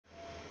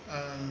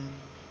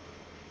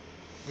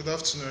Good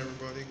afternoon,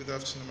 everybody. Good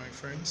afternoon, my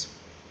friends.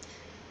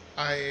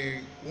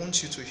 I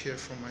want you to hear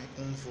from my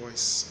own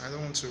voice. I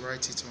don't want to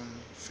write it on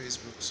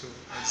Facebook, so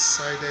I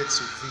decided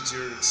to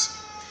video it.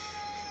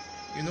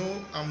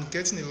 I'm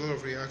getting a lot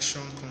of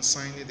reaction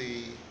concerning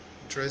the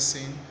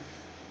dressing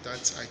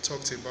that I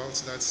talked about.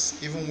 That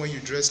even when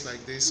you dress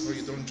like this or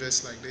you don't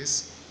dress like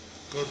this,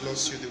 God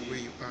loves you the way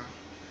you are.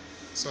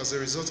 So as a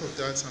result of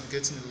that, I'm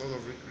getting a lot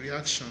of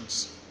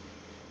reactions.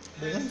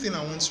 But one thing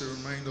I want to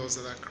remind us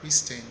that are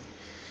Christian,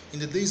 in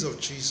the days of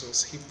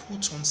Jesus, he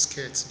put on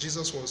skirts.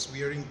 Jesus was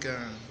wearing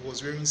gown, he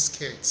was wearing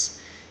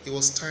skirts, he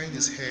was tying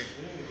his hair.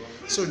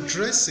 So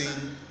dressing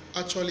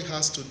actually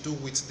has to do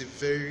with the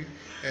very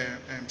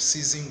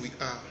season we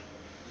are.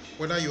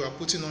 Whether you are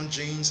putting on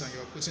jeans and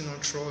you are putting on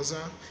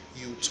trouser,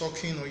 you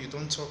talking or you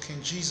don't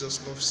talking,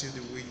 Jesus loves you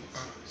the way you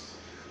are.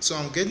 So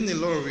I'm getting a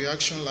lot of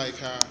reaction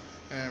like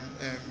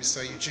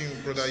Mr. Eugene,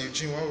 Brother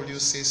Eugene, why would you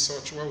say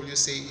such? Why would you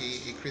say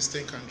a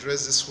Christian can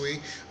dress this way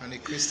and a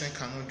Christian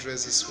cannot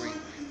dress this way?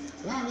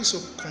 Why are we so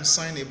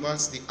concerned about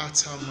the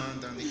outer man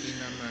than the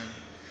inner man?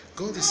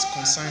 God is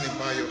concerned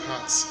about your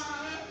heart.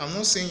 I'm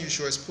not saying you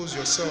should expose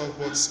yourself,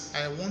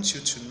 but I want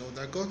you to know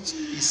that God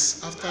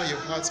is after your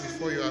heart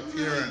before your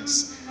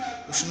appearance.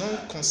 We should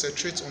not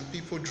concentrate on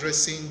people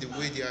dressing the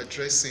way they are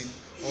dressing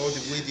or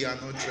the way they are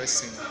not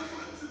dressing.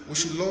 We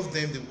should love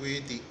them the way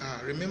they are.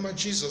 Remember,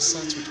 Jesus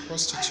sat with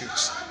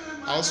prostitutes.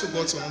 I also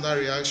got another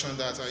reaction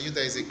that you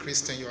that is a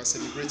Christian, you are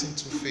celebrating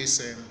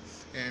Two-Face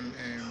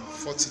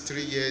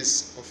 43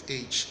 years of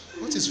age.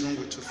 What is wrong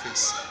with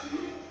Two-Face?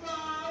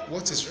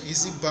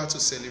 Is it bad to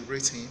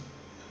celebrate him?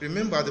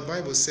 Remember, the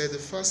Bible said the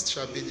first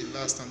shall be the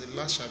last and the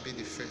last shall be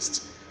the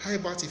first. How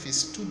about if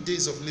it's 2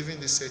 days of living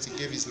this earth, he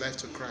gave his life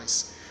to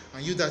Christ?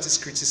 And you that is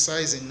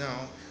criticizing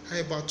now, how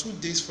about 2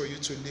 days for you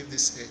to live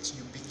this earth,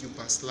 you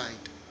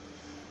backslide?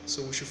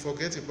 So we should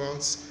forget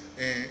about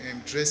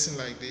dressing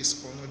like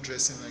this or not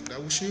dressing like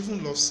that. We should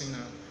even love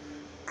sinner.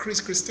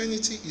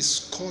 Christianity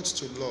is called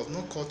to love,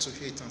 not called to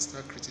hate and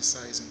start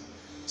criticizing.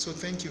 So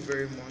thank you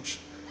very much.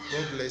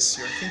 God bless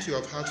you. I think you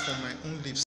have heard from my own lips